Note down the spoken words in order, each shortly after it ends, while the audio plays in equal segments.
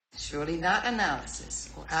surely not analysis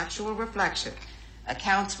or actual reflection,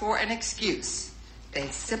 accounts for an excuse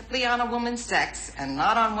based simply on a woman's sex and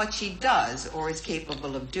not on what she does or is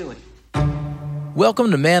capable of doing. Welcome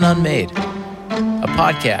to Man Unmade, a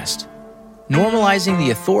podcast normalizing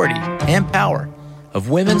the authority and power of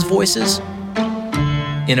women's voices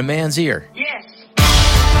in a man's ear. Yes.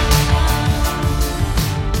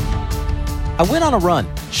 I went on a run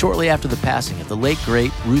shortly after the passing of the late,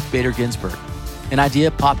 great Ruth Bader Ginsburg. An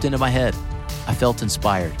idea popped into my head. I felt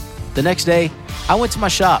inspired. The next day, I went to my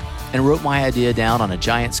shop and wrote my idea down on a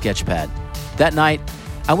giant sketch pad. That night,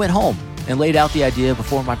 I went home and laid out the idea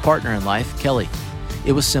before my partner in life, Kelly.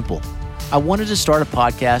 It was simple. I wanted to start a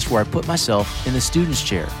podcast where I put myself in the student's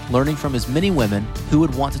chair, learning from as many women who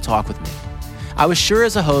would want to talk with me. I was sure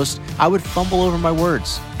as a host, I would fumble over my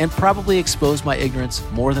words and probably expose my ignorance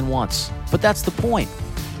more than once. But that's the point.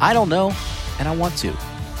 I don't know, and I want to.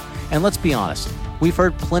 And let's be honest, we've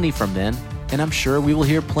heard plenty from men, and I'm sure we will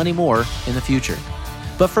hear plenty more in the future.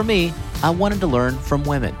 But for me, I wanted to learn from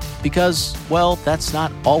women because, well, that's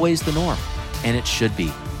not always the norm, and it should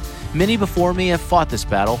be. Many before me have fought this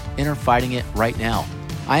battle and are fighting it right now.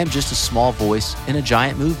 I am just a small voice in a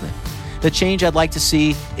giant movement. The change I'd like to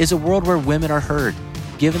see is a world where women are heard,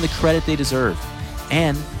 given the credit they deserve,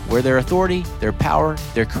 and where their authority, their power,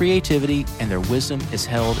 their creativity, and their wisdom is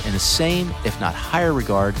held in the same, if not higher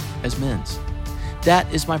regard as men's.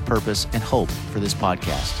 That is my purpose and hope for this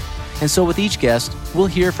podcast. And so with each guest, we'll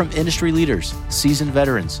hear from industry leaders, seasoned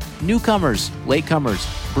veterans, newcomers, latecomers,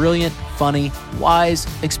 brilliant, funny, wise,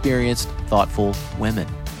 experienced, thoughtful women.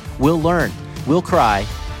 We'll learn, we'll cry,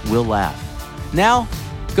 we'll laugh. Now,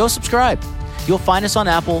 go subscribe. You'll find us on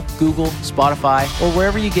Apple, Google, Spotify, or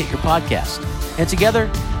wherever you get your podcast. And together,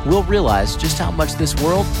 we'll realize just how much this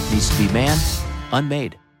world needs to be man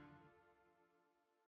unmade.